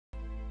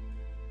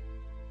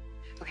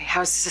Okay,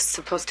 how is this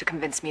supposed to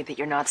convince me that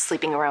you're not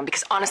sleeping around?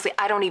 Because honestly,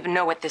 I don't even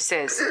know what this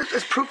is.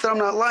 It's proof that I'm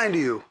not lying to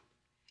you.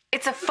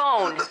 It's a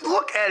phone.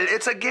 Look at it.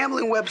 It's a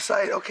gambling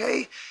website,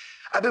 okay?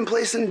 I've been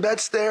placing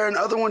bets there and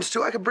other ones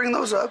too. I could bring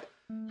those up.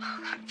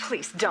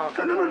 Please don't.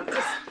 No.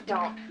 Just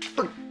don't.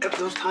 Look, at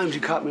those times you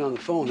caught me on the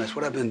phone, that's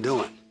what I've been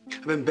doing.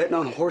 I've been betting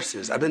on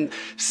horses. I've been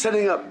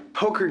setting up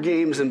poker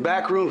games in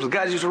back rooms with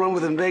guys I used to run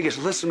with in Vegas.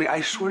 Listen to me,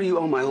 I swear to you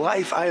all my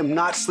life, I am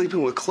not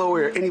sleeping with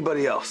Chloe or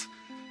anybody else.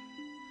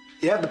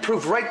 You have the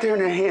proof right there in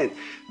your hand.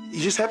 You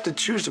just have to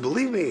choose to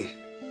believe me.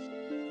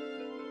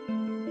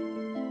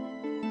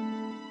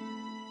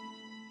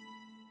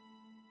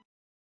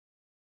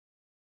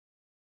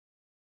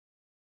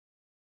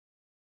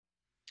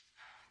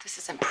 This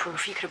isn't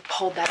proof. You could have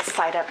pulled that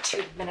site up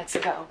 2 minutes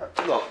ago.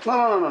 Look,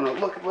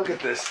 no. Look at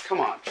this.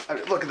 Come on. I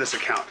mean, look at this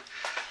account.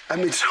 I've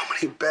made so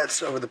many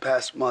bets over the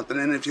past month. And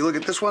then if you look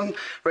at this one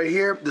right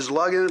here, there's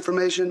login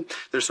information.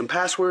 There's some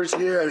passwords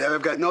here.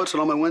 I've got notes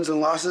on all my wins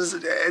and losses.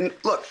 And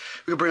look,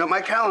 we can bring up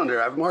my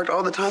calendar. I've marked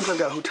all the times I've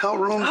got hotel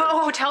rooms.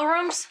 Oh, hotel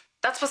rooms?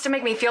 That's supposed to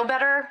make me feel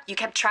better? You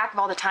kept track of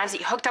all the times that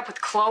you hooked up with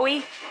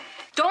Chloe?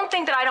 Don't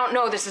think that I don't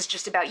know this is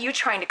just about you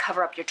trying to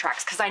cover up your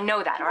tracks, because I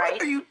know that, all right?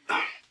 What are you...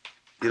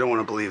 You don't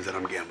want to believe that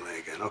I'm gambling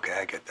again. Okay,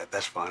 I get that.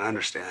 That's fine. I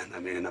understand. I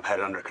mean, I've had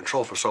it under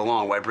control for so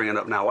long. Why bring it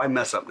up now? Why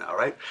mess up now,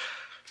 right?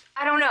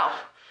 I don't know.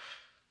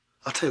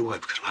 I'll tell you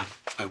what, because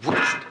my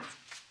worst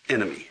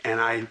enemy, and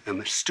I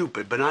am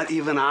stupid, but not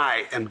even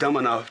I am dumb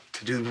enough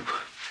to do... I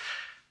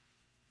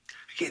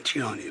can't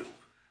cheat on you.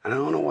 And I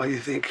don't know why you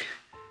think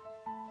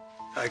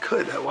I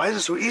could. Why is it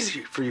so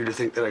easy for you to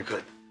think that I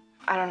could?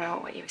 I don't know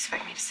what you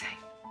expect me to say.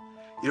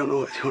 You don't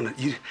know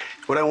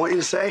what I want you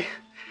to say?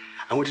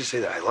 I want you to say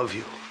that I love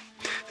you,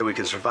 that we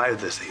can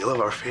survive this, that you love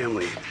our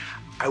family.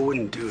 I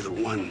wouldn't do the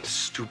one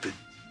stupid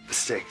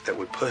mistake that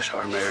would push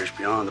our marriage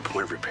beyond the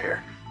point of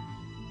repair.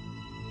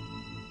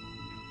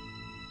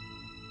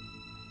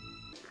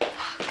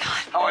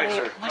 God, All right,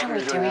 sir. what are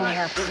we doing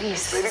here,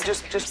 please? Maybe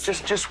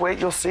just wait.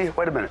 You'll see.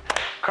 Wait a minute.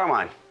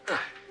 Carmine,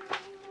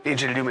 need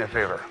you to do me a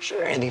favor.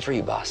 Sure, anything for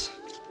you, boss.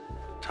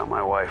 Tell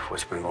my wife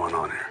what's been going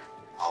on here.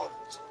 All of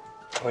it.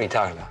 What are you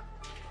talking about?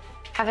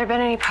 Have there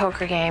been any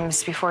poker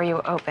games before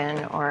you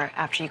open or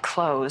after you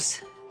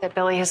close that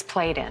Billy has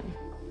played in?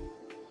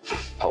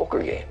 Poker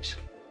games?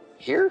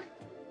 Here?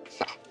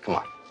 No, come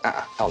on.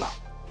 Hell no.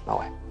 No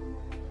way.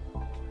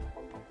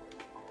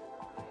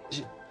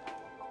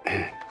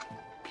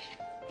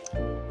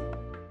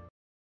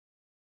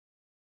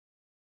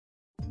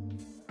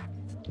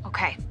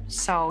 Okay,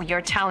 so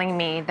you're telling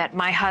me that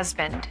my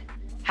husband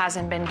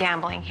hasn't been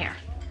gambling here?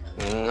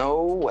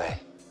 No way.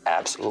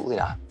 Absolutely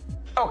not.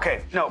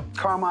 Okay, no,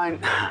 Carmine,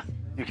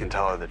 you can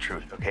tell her the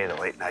truth, okay? The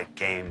late night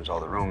games, all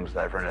the rooms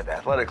that I've rented at the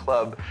athletic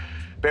club,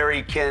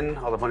 Barry, Ken,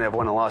 all the money I've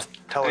won and lost.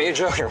 Tell her. You're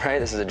joking, right?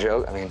 This is a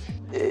joke. I mean,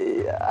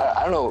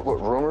 I don't know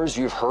what rumors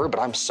you've heard, but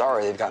I'm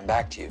sorry they've gotten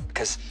back to you.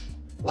 Because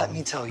let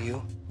me tell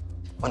you,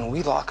 when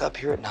we lock up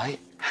here at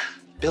night,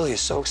 Billy is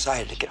so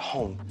excited to get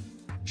home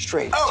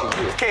straight to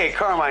you. Okay,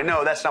 Carmine,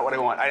 no, that's not what I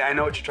want. I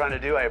know what you're trying to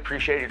do. I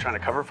appreciate you trying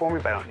to cover for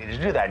me, but I don't need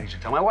to do that. I need to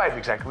tell my wife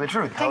exactly the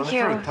truth. Tell her the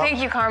truth. Thank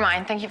you,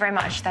 Carmine. Thank you very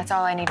much. That's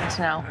all I needed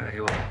to know.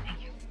 You're welcome.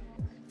 Thank you.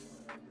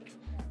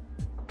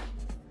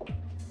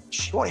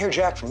 She won't hear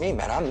jack from me,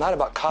 man. I'm not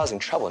about causing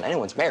trouble in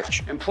anyone's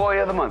marriage. Employee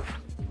of the month.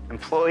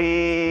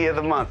 Employee of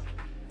the month.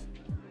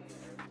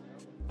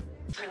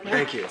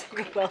 Thank you.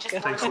 You're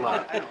welcome. Thanks a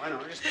lot. I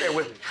know. Just bear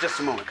with me just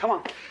a moment. Come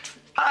on.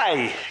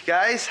 Hi,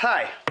 guys.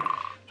 Hi.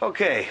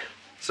 Okay,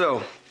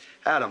 so,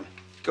 Adam,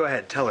 go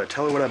ahead. Tell her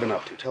what I've been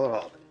up to. Tell her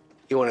all of it.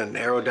 You want to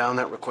narrow down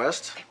that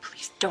request? Okay,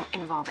 please don't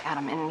involve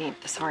Adam in any of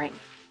this, all right?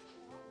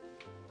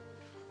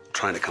 I'm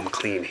trying to come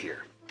clean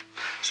here.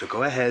 So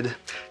go ahead,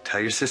 tell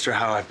your sister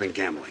how I've been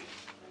gambling.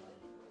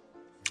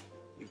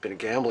 You've been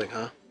gambling,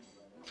 huh?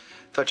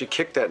 Thought you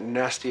kicked that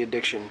nasty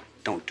addiction.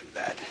 Don't do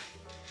that.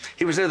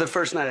 He was there the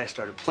first night I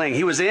started playing.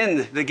 He was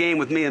in the game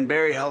with me and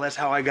Barry. Hell, that's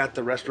how I got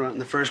the restaurant in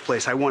the first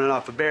place. I won it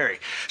off of Barry.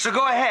 So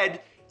go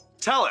ahead,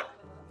 tell her.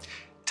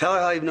 Tell her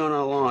how you've known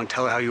all along.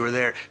 Tell her how you were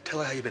there. Tell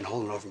her how you've been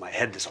holding over my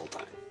head this whole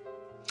time.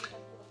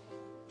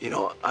 You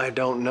know, I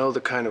don't know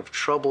the kind of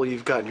trouble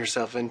you've gotten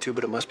yourself into,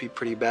 but it must be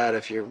pretty bad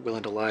if you're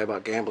willing to lie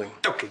about gambling.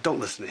 Okay, don't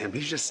listen to him.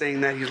 He's just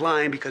saying that. He's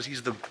lying because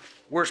he's the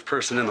worst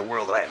person in the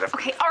world that I have ever...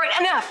 Okay, all right,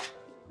 enough.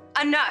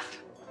 Enough.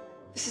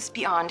 This is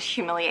beyond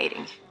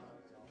humiliating,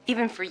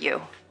 even for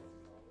you.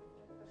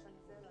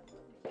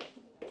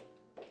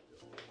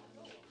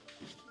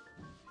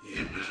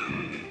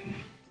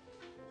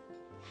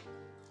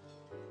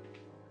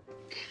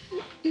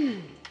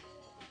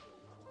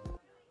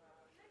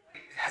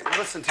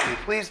 Listen to me,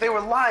 please. They were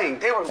lying.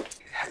 They were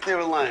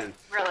lying.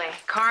 Really,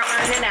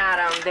 Carmine and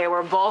Adam, they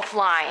were both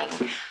lying.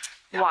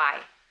 Why?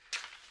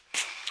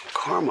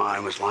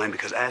 Carmine was lying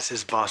because as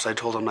his boss, I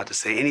told him not to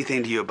say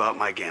anything to you about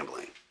my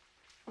gambling.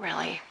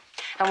 Really?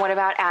 And what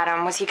about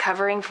Adam? Was he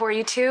covering for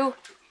you too?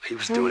 He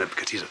was doing it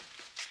because he's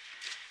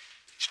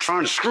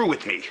trying to screw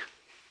with me.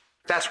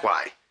 That's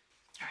why.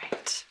 All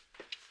right.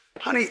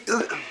 Honey,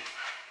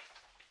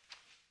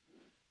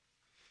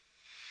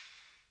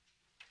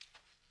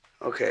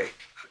 Okay.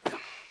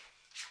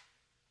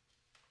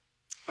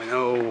 I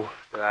know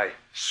that I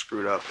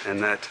screwed up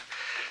and that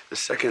the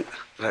second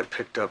that I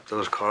picked up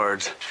those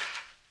cards,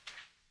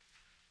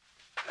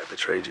 I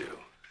betrayed you.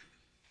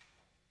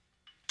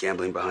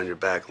 Gambling behind your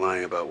back,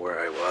 lying about where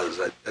I was,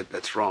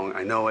 that's wrong.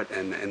 I know it,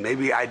 and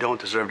maybe I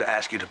don't deserve to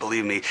ask you to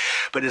believe me,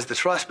 but is the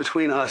trust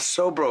between us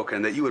so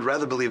broken that you would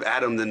rather believe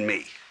Adam than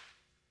me?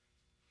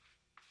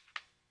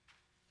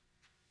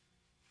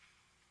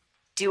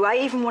 Do I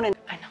even want to?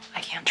 I know, I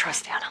can't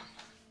trust Adam.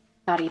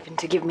 Not even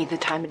to give me the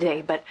time of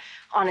day, but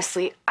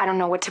honestly, I don't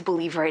know what to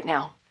believe right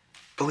now.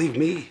 Believe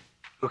me,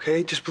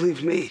 okay? Just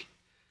believe me.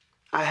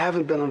 I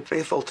haven't been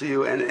unfaithful to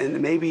you,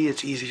 and maybe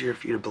it's easier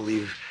for you to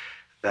believe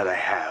that I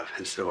have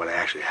instead of what I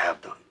actually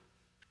have done.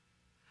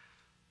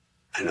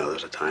 I know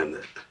there's a time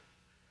that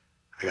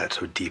I got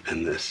so deep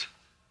in this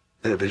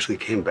that eventually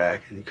came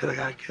back and you could have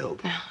got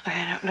killed. No,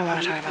 I don't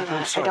want to talk about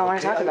that. Sorry, I don't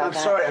want to okay? talk about I'm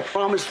that. sorry. I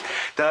promised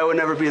that I would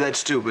never be that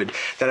stupid,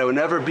 that I would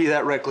never be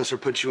that reckless or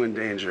put you in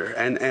danger.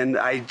 And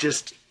I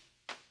just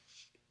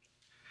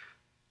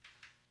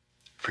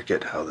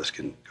forget how this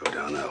can go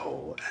down that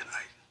hole. And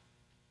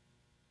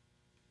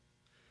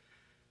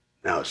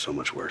now it's so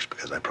much worse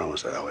because I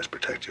promised I'd always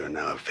protect you, and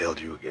now I've failed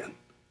you again.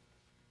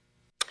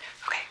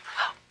 Okay,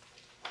 well,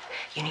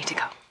 you need to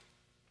go.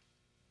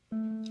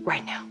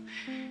 Right now.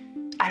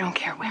 I don't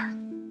care where.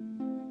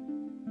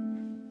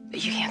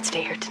 But you can't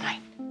stay here tonight.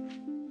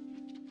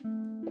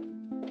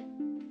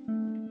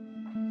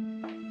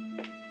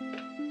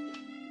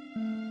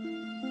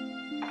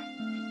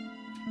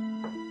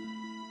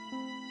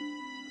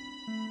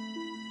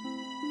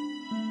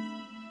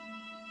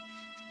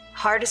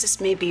 Hard as this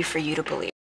may be for you to believe,